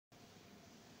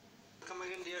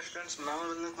Students, मैं हूं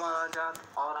रविंद्र कुमार आजाद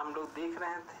और हम लोग देख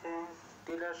रहे थे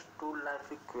टेलर्स टू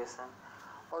लाइफ इक्वेशन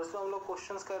और इसमें हम लोग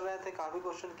क्वेश्चंस कर रहे थे। काफ़ी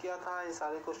क्वेश्चन किया था, ये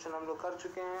सारे क्वेश्चन हम लोग कर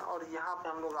चुके हैं और यहाँ पे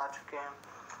हम लोग आ चुके हैं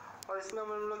और इसमें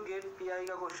हम लोग गेट पीआई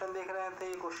का क्वेश्चन देख रहे थे।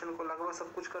 ये क्वेश्चन को लगभग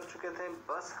सब कुछ कर चुके थे,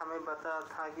 बस हमें पता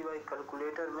था कि भाई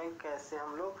कैलकुलेटर में कैसे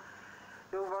हम लोग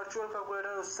जो वर्चुअल कैलकुलेटर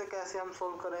उससे कैसे हम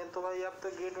सोल्व करें। तो भाई अब तो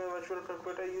गेट में वर्चुअल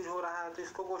कैलकुलेटर यूज हो रहा है, तो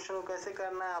इसको क्वेश्चन को कैसे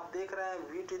करना है आप देख रहे हैं।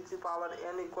 v to the power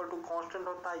n equal to constant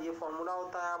होता है, ये फॉर्मूला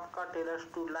होता है आपका टेलर्स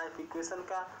टू लाइफ इक्वेशन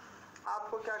का।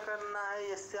 आपको क्या करना है,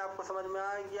 इससे आपको समझ में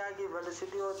आ गया कि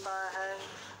वेलोसिटी होता है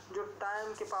जो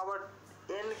टाइम के पावर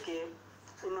n के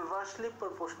इनवर्सली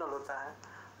प्रोपोर्शनल होता है।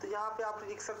 तो यहाँ पे आप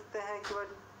लिख सकते हैं कि भाई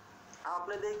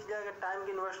आपने देख लिया कि टाइम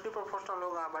के इनवर्सली प्रोपोर्शनल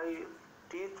होगा। भाई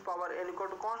T power n equal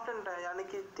to constant है, यानी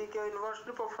कि टी के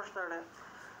इनवर्सली प्रोपोर्शनल है,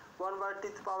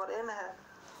 1/t पावर n है।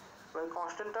 भाई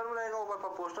कांस्टेंट टर्म रहेगा, ऊपर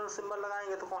प्रोपोर्शनल सिंबल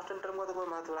लगाएंगे तो कांस्टेंट टर्म का तो कोई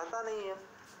महत्व रहता नहीं है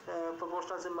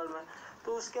प्रोपोर्शनल सिंबल में।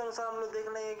 तो उसके अनुसार हम लोग देख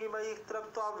लेंगे कि भाई एक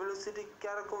तरफ तो आप वेलोसिटी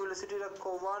क्या रखो, वेलोसिटी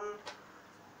रखो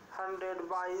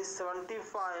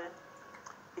 100/75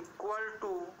 इक्वल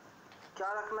टू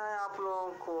क्या रखना है आप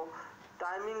लोगों को,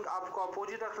 टाइमिंग आपको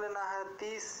अपोजिट रख लेना है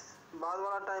 30 बाद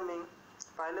वाला टाइमिंग।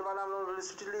 पहले वाला हम लोग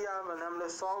वेलोसिटी लिया, मैंने हमने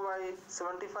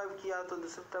 100/75 किया, तो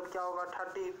दूसरी तरफ क्या होगा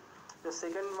 30। जो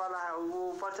सेकंड वाला है वो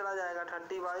ऊपर चला जाएगा,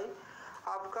 30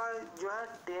 आपका जो है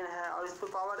 10 है और इस पर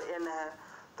पावर n है।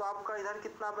 तो आपका इधर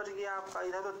कितना बच गया, आपका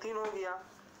इधर तो 3 हो गया,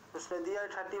 उसने दिया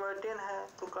 30/10 है,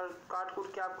 तो काट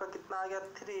कूट के आपका कितना आ गया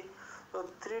 3। तो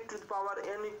 3 to the power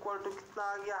n equal to कितना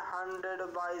आ गया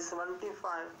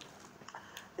 100/75।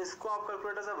 इसको आप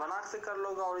कैलकुलेटर से भनाक से कर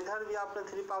लोगे और इधर भी आपने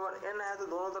 3 पावर n है तो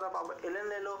दोनों तरफ आप ln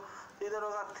ले लो, तो इधर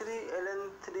होगा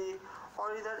 3ln3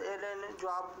 और इधर ln जो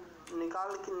आप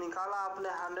निकाला आपने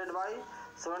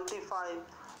 100/75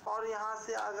 और यहाँ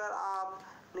से अगर आप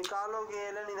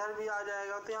निकालोगे ln इधर भी आ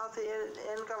जाएगा, तो यहाँ से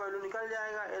n का वैल्यू निकल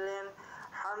जाएगा, ln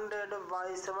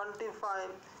 100/75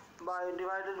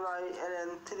 डिवाइडेड बाई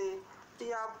ln3,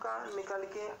 ये आपका निकल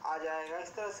के आ जाएगा।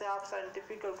 इस तरह से आप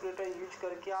साइंटिफिक कैलकुलेटर यूज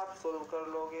करके आप सोल्व कर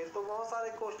लोगे। तो बहुत सारे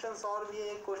क्वेश्चंस और भी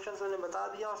है, क्वेश्चंस मैंने बता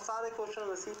दिया और सारे क्वेश्चन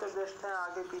उसी पर बेस्ड हैं,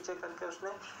 आगे पीछे करके उसने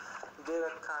दे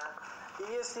रखा है।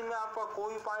 ESC में आपका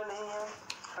कोई उपाय नहीं है,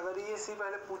 अगर ESC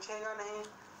पहले पूछेगा नहीं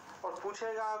और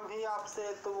पूछेगा भी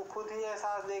आपसे तो वो खुद ही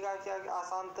एहसास देगा कि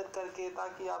आसान तक करके,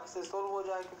 ताकि आपसे सोल्व हो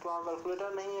जाए, क्योंकि वहाँ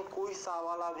कैलकुलेटर नहीं है, कोई सा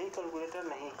वाला भी कैलकुलेटर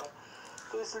नहीं है,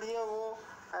 तो इसलिए वो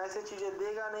ऐसे चीज़ें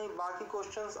देगा नहीं। बाकी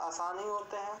क्वेश्चंस आसान ही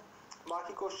होते हैं,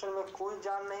 बाकी क्वेश्चन में कोई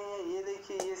जान नहीं है। ये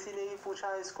देखिए ESC ने भी पूछा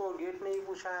है, इसको गेट ने भी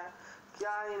पूछा है,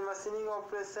 क्या है इन machining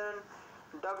operation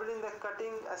doubling the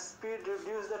cutting speed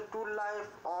reduce the tool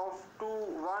life of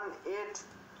 2/1/8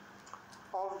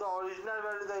 of the original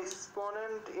value the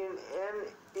exponent in n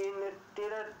in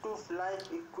Taylor to life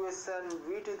equation v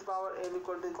to the power n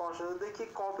equal to constant। देखिए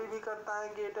copy भी करता है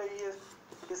gate, ये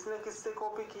किसने किससे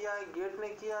copy किया है, gate ने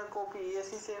किया है कॉपी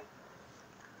ESC से,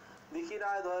 दिख ही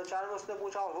रहा है। 2004 में उसने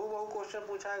पूछा, हूबहू क्वेश्चन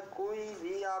पूछा है, कोई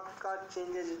भी आपका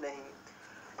चेंजेज नहीं।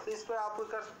 तो इस पर आप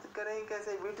करेंगे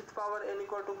कैसे, v to the power n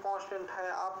equal to constant है,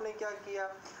 आपने क्या किया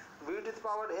v to the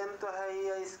power n तो है ही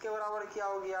है, इसके बराबर क्या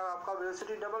हो गया, आपका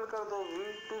वेलोसिटी डबल कर दो,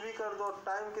 v2 भी कर दो,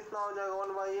 टाइम कितना हो जाएगा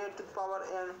 1/8 टू द पावर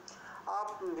n।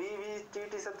 आप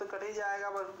v सब तो कट ही जाएगा,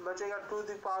 बचेगा 2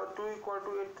 equal to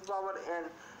 8 to the power n,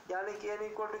 यानी कि n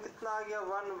इक्वल टू कितना आ गया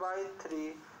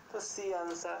 1/3। तो सी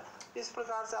आंसर। इस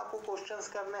प्रकार से आपको क्वेश्चंस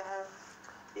करने हैं।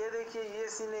 ये देखिए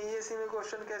ESC में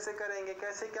क्वेश्चन कैसे करेंगे,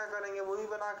 कैसे क्या करेंगे वो भी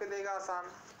बना के देगा आसान।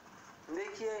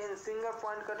 देखिए in single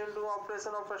point cutting to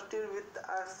operation of steel with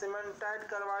cementite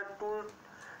carbide tool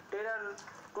Taylor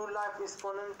to life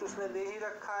exponent उसने दे ही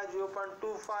रखा है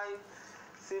 0.25।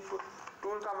 सिर्फ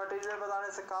टूल का मटेरियल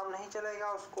बताने से काम नहीं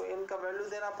चलेगा, उसको n का वैल्यू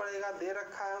देना पड़ेगा, दे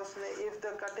रखा है उसने। If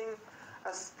the cutting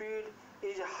speed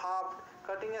is half,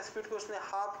 cutting speed को उसने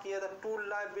हाफ किया था, tool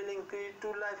life will increase,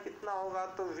 tool life कितना होगा,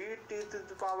 तो v t to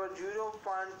the power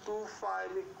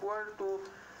 0.25 equal to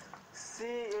c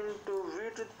into we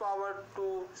to the power 2,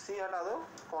 c हटा दो,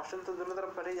 कांस्टेंट तो दोनों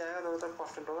तरफ कट ही जाएगा, दोनों तरफ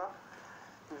कांस्टेंट होगा,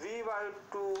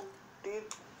 v/2 t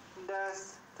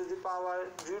dash to the power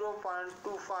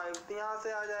 0.25। तो यहाँ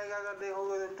से आ जाएगा, अगर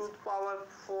देखोगे तो 2 to the power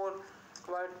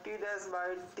 4/t dash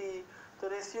by t, तो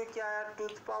रेशियो क्या है 2 टू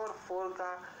द पावर 4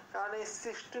 का, यानी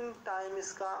 16 टाइम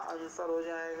इसका आंसर हो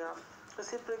जाएगा।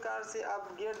 इसी प्रकार से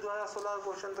आप गेट 2016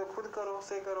 क्वेश्चन तो खुद करो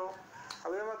से करो,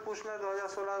 अब ये मत पूछना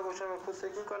 2016 का क्वेश्चन मैं खुद से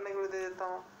क्यों करने के लिए दे देता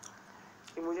हूँ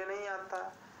कि मुझे नहीं आता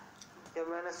या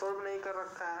मैंने सोल्व नहीं कर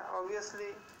रखा है।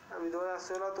 ऑब्वियसली अभी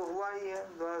 2016 तो हुआ ही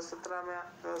है, 2017 में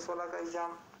 2016 का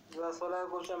एग्ज़ाम, 2016 का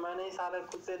क्वेश्चन मैंने ही सारे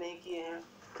खुद से नहीं किए हैं,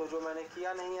 तो जो मैंने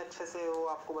किया नहीं अच्छे से वो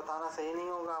आपको बताना सही नहीं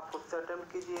होगा। आप खुद से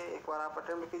अटेम्प्ट कीजिए, एक बार आप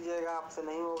अटेम्प्ट कीजिएगा, आपसे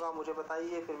नहीं होगा मुझे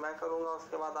बताइए, फिर मैं करूँगा,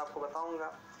 उसके बाद आपको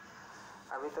बताऊँगा।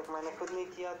 अभी तक मैंने खुद नहीं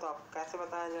किया तो आपको कैसे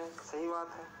बताया जाए? सही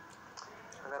बात है,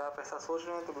 अगर आप ऐसा सोच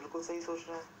रहे हैं तो बिल्कुल सही सोच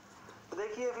रहे हैं। तो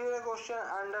देखिए फिर question,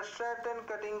 understand and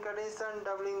cutting condition,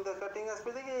 doubling the cutting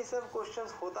speed. देखिए ये सब क्वेश्चन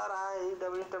होता रहा है, ये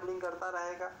डबलिंग करता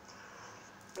रहेगा।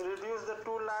 Reduce the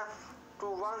two life to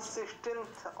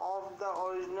 1/16 of the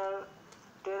original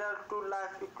Taylor to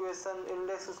life equation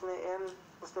index उसने n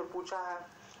उसने पूछा है।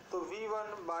 तो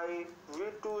v1 by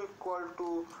v2 equal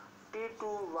to t2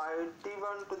 by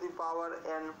t1 to the power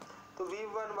n। तो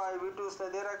v1 बाई v2 उसने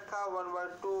दे रखा,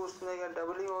 1/2 उसने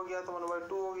डबलिंग हो गया तो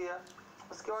 1/2 हो गया।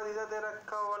 उसके बाद इधर दे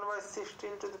रखा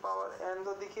 1/16 टू द पावर n।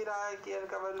 तो दिख ही रहा है कि n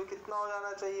का वैल्यू कितना हो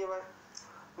जाना चाहिए भाई,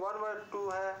 1/2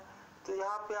 है। तो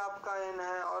यहाँ पे आपका n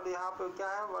है और यहाँ पे क्या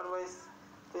है 1/,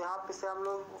 तो यहाँ पे से हम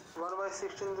लोग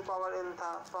 1/16 टू पावर n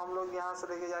था, तो हम लोग यहाँ से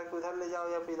लेके जाके उधर ले जाओ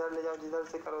या फिर इधर ले जाओ, जिधर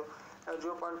से करो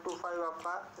 0.25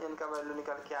 आपका n का वैल्यू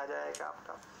निकल के आ जाएगा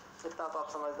आपका। इतना तो आप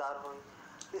समझदार होंगे।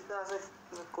 इस तरह से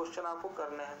क्वेश्चन आपको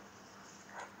करने हैं।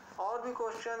 और भी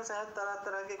क्वेश्चंस हैं, तरह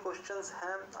तरह के क्वेश्चंस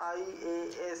हैं।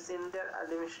 IAS Indian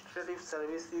administrative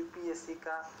service UPSC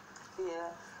का ही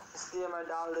है, इसलिए मैं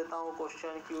डाल देता हूँ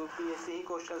क्वेश्चन कि UPSC ही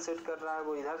क्वेश्चन सेट कर रहा है,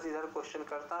 वो इधर से इधर क्वेश्चन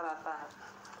करता रहता है।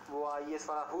 वो IAS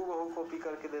वाला हूबहू कॉपी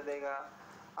करके दे देगा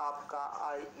आपका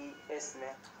IES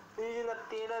में। Using the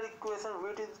Taylor equation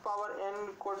v to the power n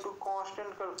equal to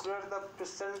constant, calculate the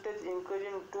percentage increase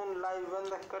in tune life when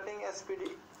the cutting speed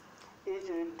is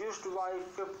reduced by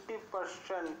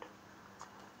 50%।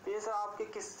 ये सब आपके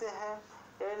किससे हैं?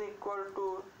 n इक्वल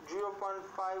टू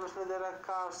 0.5 उसने दे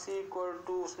रखा, c इक्वल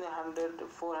टू उसने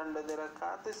 400 दे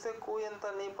रखा। तो इससे कोई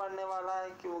अंतर नहीं पड़ने वाला है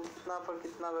कि वो कितना पर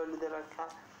कितना वैल्यू दे रखा।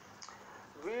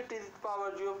 v to the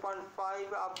power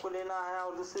 0.5 आपको लेना है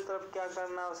और दूसरी तरफ क्या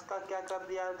करना है, उसका क्या कर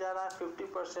दिया जा रहा है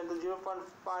 50%। तो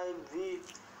 0.5 v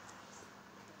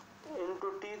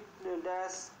into t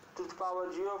dash to the power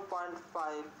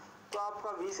 0.5। तो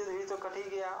आपका v से v तो कट ही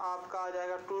गया, आपका आ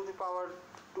जाएगा 2 to the power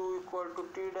 2 equal to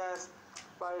t dash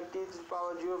by t to the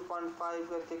power 0.5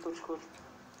 करके कुछ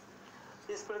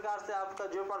इस प्रकार से आपका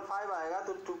 0.5 आएगा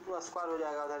तो 2 स्क्वायर हो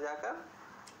जाएगा उधर जाकर।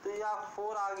 तो ये आप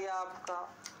 4 आ गया आपका।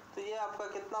 तो ये आपका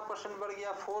कितना परसेंट बढ़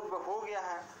गया, 4 हो गया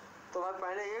है। तो भाई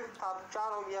पहले 1 था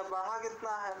 4 हो गया, बढ़ा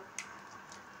कितना है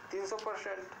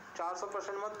 300%।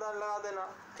 400% मत लगा देना,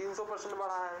 300%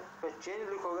 बढ़ा है, फिर चेंज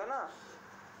लिखोगे ना।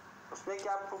 उसने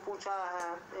क्या आपको पूछा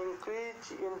है,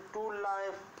 इंक्रीज इन टू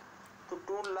लाइफ। तो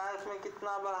टू लाइफ में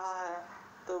कितना बढ़ा है,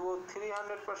 तो वो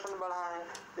 300% बढ़ा है।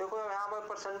 देखो यहाँ पर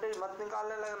परसेंटेज मत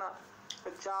निकालने लगना,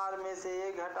 तो 4 में से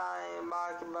 1 घटाएं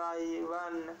बाई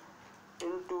 1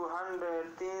 इंटू 100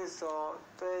 300।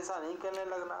 तो ऐसा नहीं करने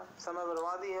लगना, समय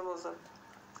बर्बादी है वो सब।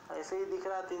 ऐसे ही दिख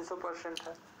रहा है 300%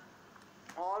 है।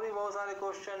 और भी बहुत सारे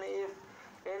question, if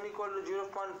n equal to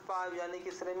 0.5 यानी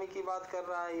कि श्रेणी की बात कर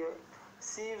रहा है ये।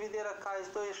 c भी दे रखा है,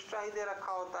 इसको एक्स्ट्रा ही दे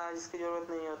रखा होता है जिसकी जरूरत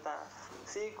नहीं होता है।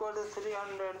 c equal to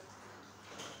 300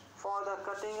 for the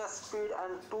cutting speed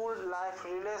and tool life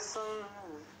relation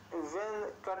when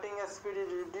cutting speed is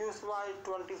reduced by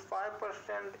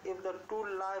 25%, if the tool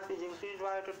life is increased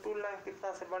by, तो tool life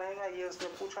कितना से बढ़ेगा ये उसने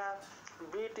पूछा है।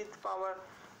 v to the power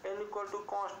n equal to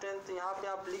constant, यहाँ पे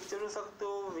आप लिख जरूर सकते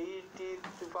हो v to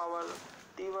the power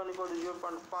t1 equal to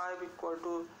 0.5 equal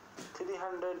to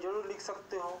 300 जरूर लिख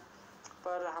सकते हो,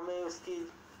 पर हमें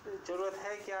उसकी ज़रूरत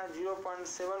है क्या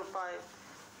 0.75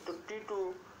 तो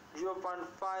t2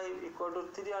 0.5 इक्वल टू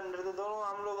 300। तो दोनों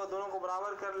हम लोग दोनों को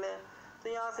बराबर कर लें। तो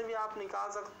यहाँ से भी आप निकाल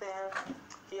सकते हैं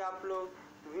कि आप लोग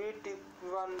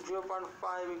v1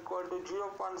 0.5 इक्वल टू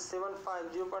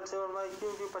 0.75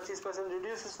 क्योंकि 25%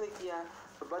 रिड्यूस उसने किया है,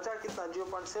 तो बचा कितना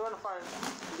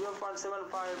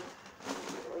 0.75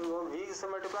 v से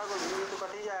मल्टीप्लाई को v तो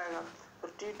कट ही जाएगा। तो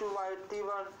t2 by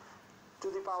t1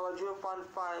 to the power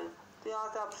 0.5। तो यहाँ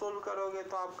से आप सोल्व करोगे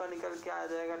तो आपका निकल के आ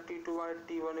जाएगा t2 by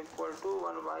t1 equal to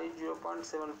 1 by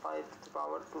 0.75 to the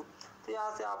power 2। तो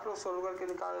यहाँ से आप लोग सोल्व करके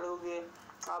निकालोगे,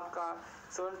 आपका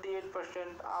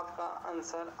 78% आपका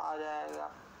आंसर आ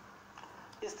जाएगा।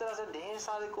 इस तरह से ढेर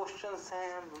सारे क्वेश्चंस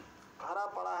हैं, भरा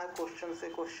पड़ा है क्वेश्चन से,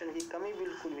 क्वेश्चन की कमी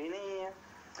बिल्कुल भी नहीं है।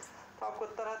 तो आपको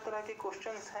तरह तरह के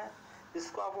क्वेश्चंस हैं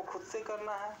जिसको आपको खुद से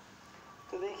करना है।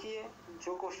 तो देखिए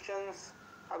जो क्वेश्चंस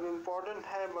अब इम्पोर्टेंट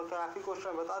है, काफ़ी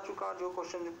क्वेश्चन बता चुका, जो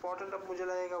क्वेश्चन इम्पोर्टेंट अब मुझे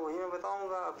लगेगा वही मैं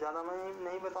बताऊंगा, अब ज़्यादा मैं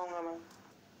नहीं बताऊंगा। मैं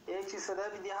एक चीज़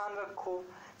सदैव ध्यान रखो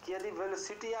कि यदि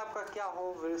वेलोसिटी आपका क्या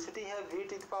हो, वेलोसिटी है v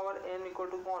to the power n equal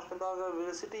to constant, अगर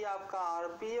वेलोसिटी आपका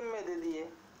rpm में दे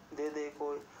दे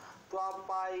कोई, तो आप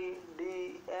पाई d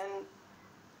n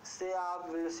से आप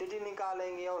वेलोसिटी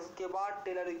निकालेंगे और उसके बाद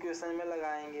टेलर इक्वेशन में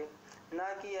लगाएंगे,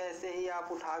 ना कि ऐसे ही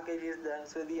आप उठा के जिस ढंग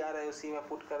से दिया रहे उसी में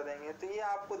पुट कर देंगे। तो ये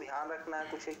आपको ध्यान रखना है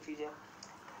कुछ एक चीज़ें,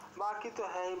 बाकी तो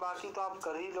है ही, बाकी तो आप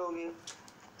कर ही लोगे।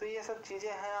 तो ये सब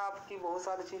चीज़ें हैं आपकी, बहुत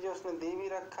सारी चीज़ें उसने दे भी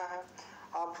रखा है।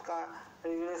 आपका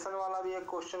रिग्रेशन वाला भी एक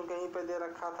क्वेश्चन कहीं पे दे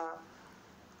रखा था,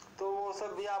 तो वो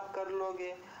सब भी आप कर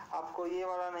लोगे। आपको ये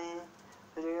वाला नहीं,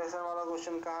 रिग्रेशन वाला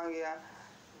क्वेश्चन कहाँ गया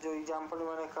जो एग्जाम्पल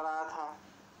मैंने कराया था,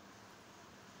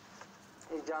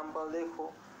 एग्जाम्पल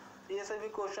देखो। ये सभी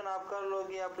क्वेश्चन आप कर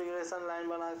लोगे। आप रिग्रेशन लाइन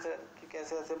बना कर कि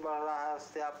कैसे कैसे बढ़ रहा है,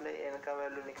 उससे आपने एन का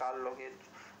वैल्यू निकाल लोगे।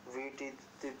 VT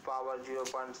पावर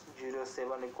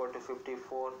 0.07 इक्वल टू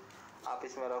 54 आप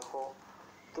इसमें रखो,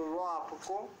 तो वो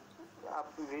आपको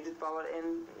आप VT power n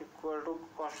equal to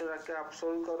constant रख के आप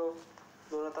सोल्व करो।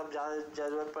 दोनों तरफ ज़्यादा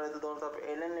जरूरत पड़े तो दोनों तरफ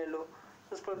ln ले लो।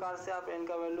 उस प्रकार से आप n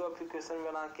का वैल्यू आप इक्वेशन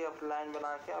बना के आप लाइन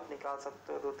बना के आप निकाल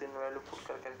सकते हो, 2-3 वैल्यू पुट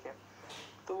कर करके।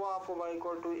 तो वो आपको y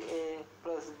equal to a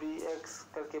plus B x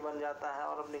करके बन जाता है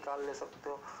और आप निकाल ले सकते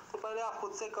हो। तो पहले आप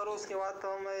खुद से करो, उसके बाद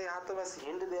तो मैं यहाँ तो बस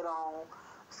हिंट दे रहा हूँ,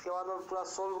 उसके बाद मैं पूरा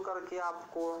सोल्व करके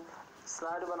आपको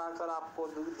स्लाइड बनाकर आपको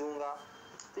दूंगा।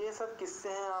 तो ये सब किस्से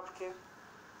हैं आपके।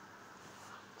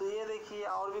 तो ये देखिए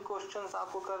और भी क्वेश्चंस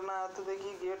आपको करना है। तो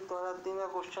देखिए गेट 2003 का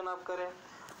क्वेश्चन आप करें,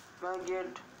 मैं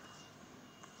गेट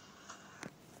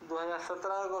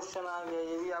 2017 का क्वेश्चन आ गया,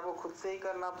 ये भी आपको खुद से ही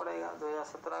करना पड़ेगा।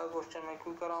 2017 का क्वेश्चन मैं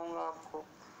क्यों कराऊंगा आपको,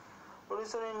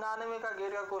 1999 का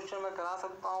गेट का क्वेश्चन मैं करा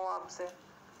सकता हूँ आपसे।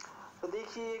 तो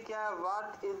देखिए क्या है,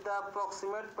 what is the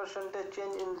approximate percentage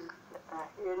change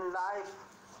in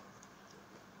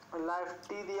life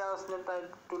T दिया उसने,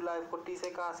 टाइप टू लाइफ को टी से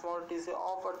कहा, स्मॉल टी से,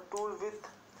 of a tool with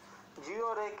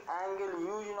zero rake angle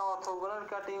use in orthogonal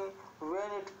cutting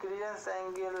when it clearance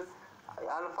angle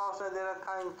alpha उसने दे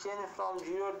रखा है, change from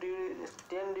 0 degree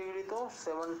 10 degree तो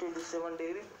 77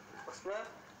 डिग्री उसने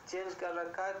चेंज कर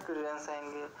रखा है क्लियरेंस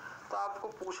एंगल। तो आपको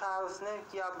पूछा है उसने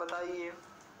कि आप बताइए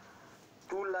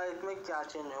टूल लाइफ में क्या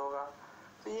चेंज होगा।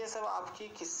 तो ये सब आपकी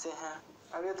किस्से हैं।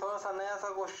 अब ये थोड़ा सा नया सा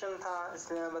क्वेश्चन था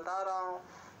इसलिए मैं बता रहा हूँ।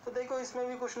 तो देखो इसमें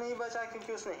भी कुछ नहीं बचा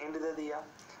क्योंकि उसने हिंट दे दिया।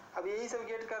 अब यही सब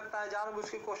गेट करता है, जानबूझ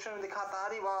के क्वेश्चन दिखाता,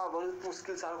 अरे वाह बहुत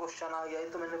मुश्किल सा क्वेश्चन आ गया, ये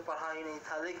तो मैंने पढ़ा ही नहीं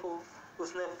था। देखो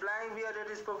उसने flying beer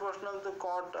rate is proportional to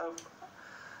cot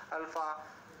alpha,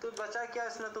 तो बचा क्या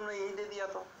इसमें, तुमने यही दे दिया।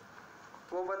 तो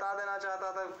वो बता देना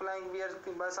चाहता था फ्लाइंग बियर,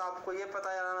 बस आपको ये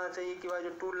पता रहना चाहिए कि भाई जो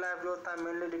टूल लाइफ जो होता है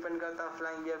मेनली डिपेंड करता है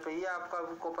फ्लाइंग बियर पे, ये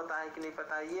आपको पता है कि नहीं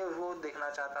पता है, ये वो देखना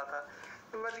चाहता था।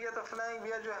 तो बच गया। तो फ्लाइंग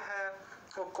बियर जो है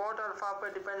वो कॉट अल्फा पे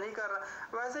डिपेंड नहीं कर रहा।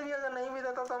 वैसे भी अगर नहीं भी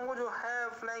देता तो हमको जो है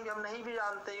फ्लाइंग हम नहीं भी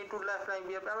जानते ये टूल लाइफ फ्लाइंग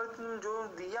बियर पे, अगर तुम जो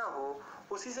दिया हो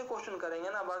उसी से क्वेश्चन करेंगे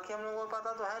ना, बाकी हम लोगों को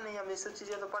पता तो है नहीं, हम ये सब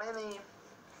चीज़ें तो पढ़े नहीं है।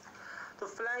 तो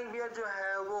फ्लाइंग बियर जो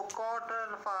है वो कॉट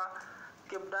अल्फा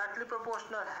के डायरेक्टली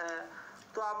प्रोपोर्शनल है।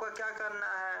 तो आपका क्या करना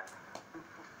है,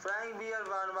 flying beer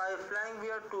 1 by flying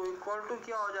beer 2 equal to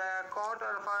क्या हो जाएगा, cot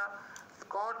alpha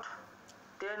cot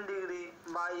 10 degree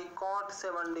by cot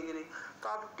 7 degree. तो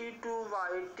आप T2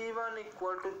 by T1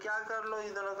 equal to क्या कर लो,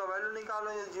 इन दोनों का वैल्यू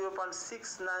निकालो, ये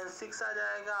 0.696 आ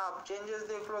जाएगा। आप चेंजेस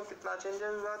देख लो कितना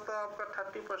चेंजेस हुआ, तो आपका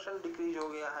 30% डिक्रीज हो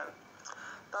गया है।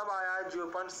 तब आया है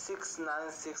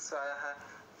 0.696 आया है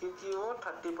क्योंकि वो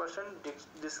 30%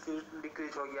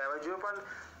 डिक्रीज हो गया है।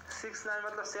 0.69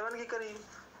 मतलब 7 के करीब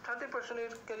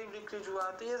 30% करीब डिक्रीज हुआ।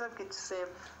 तो ये सब किससे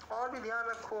और भी ध्यान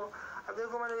रखो। अब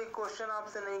देखो मैंने एक क्वेश्चन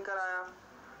आपसे नहीं कराया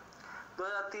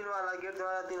 2003 वाला, गेट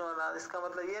 2003 वाला, इसका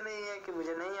मतलब ये नहीं है कि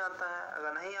मुझे नहीं आता है।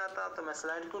 अगर नहीं आता तो मैं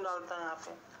स्लाइड क्यों डालता है यहाँ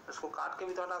पे, उसको काट के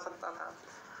भी तो हटा सकता था।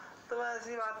 तो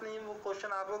ऐसी बात नहीं, वो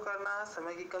क्वेश्चन आपको करना है,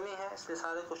 समय की कमी है इसलिए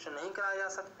सारे क्वेश्चन नहीं कराए जा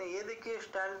सकते। ये देखिए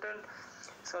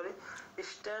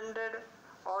स्टैंडर्ड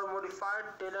और मॉडिफाइड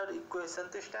टेलर इक्वेशन,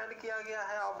 तो स्टैंड किया गया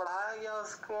है और बढ़ाया गया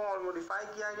उसको और मॉडिफाई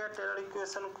किया गया टेलर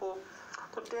इक्वेशन को।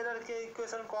 तो टेलर के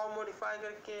इक्वेशन को मॉडिफाई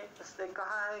करके इसने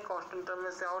कहा है कांस्टेंट टर्म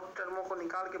में से और टर्मों को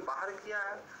निकाल के बाहर किया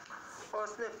है, और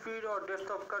उसने फीड और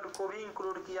डेप्थ ऑफ कट को भी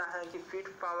इंक्लूड किया है कि फीड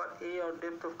पावर ए और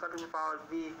depth of cut power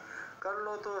B कर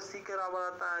लो तो सी के बराबर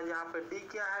आता है। यहाँ पे डी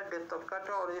क्या है, डेप्थ ऑफ कट,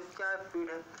 और एफ क्या है, फीड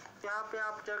है। यहाँ पे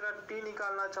आप अगर टी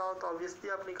निकालना चाहो तो ऑब्वियसली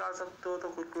आप निकाल सकते हो, तो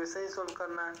कोई क्वेश्चन ही सोल्व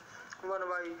करना है। 1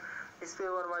 बाई इस पे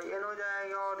 1 बाई एन हो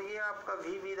जाएगा, और ये आपका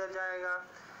वी भी इधर जाएगा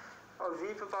और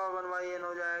v पे पावर 1 बाई एन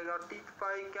हो जाएगा, और t पे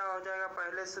पाई क्या हो जाएगा,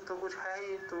 पहले से तो कुछ है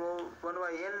ही तो वो 1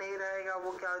 बाई एन नहीं रहेगा,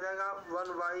 वो क्या हो जाएगा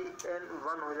 1 बाई एन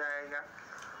 1 हो जाएगा,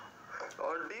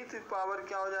 और d पे पावर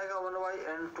क्या हो जाएगा 1 बाई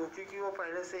एन 2, क्योंकि वो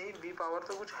पहले से ही b पावर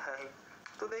तो कुछ है ही।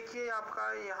 तो देखिए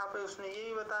आपका यहाँ पे उसने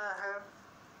यही बताया है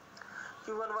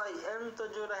कि 1 बाई एन तो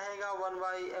जो रहेगा 1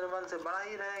 बाई एन 1 से बड़ा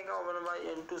ही रहेगा और 1 बाई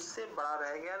एन 2 से बड़ा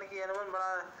रहेगा, यानी कि n1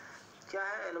 बड़ा क्या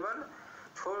है, n1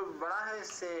 बड़ा है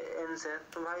इससे n से,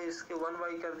 तो भाई इसके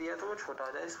 1/, कर दिया तो वो छोटा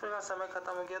हो जाए। इस प्रकार समय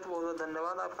खत्म हो गया। तो बहुत बहुत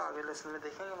धन्यवाद आपका। आगे लेसन में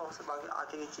देखेंगे बहुत से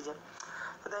आगे की चीज़ें।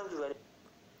 Thank you very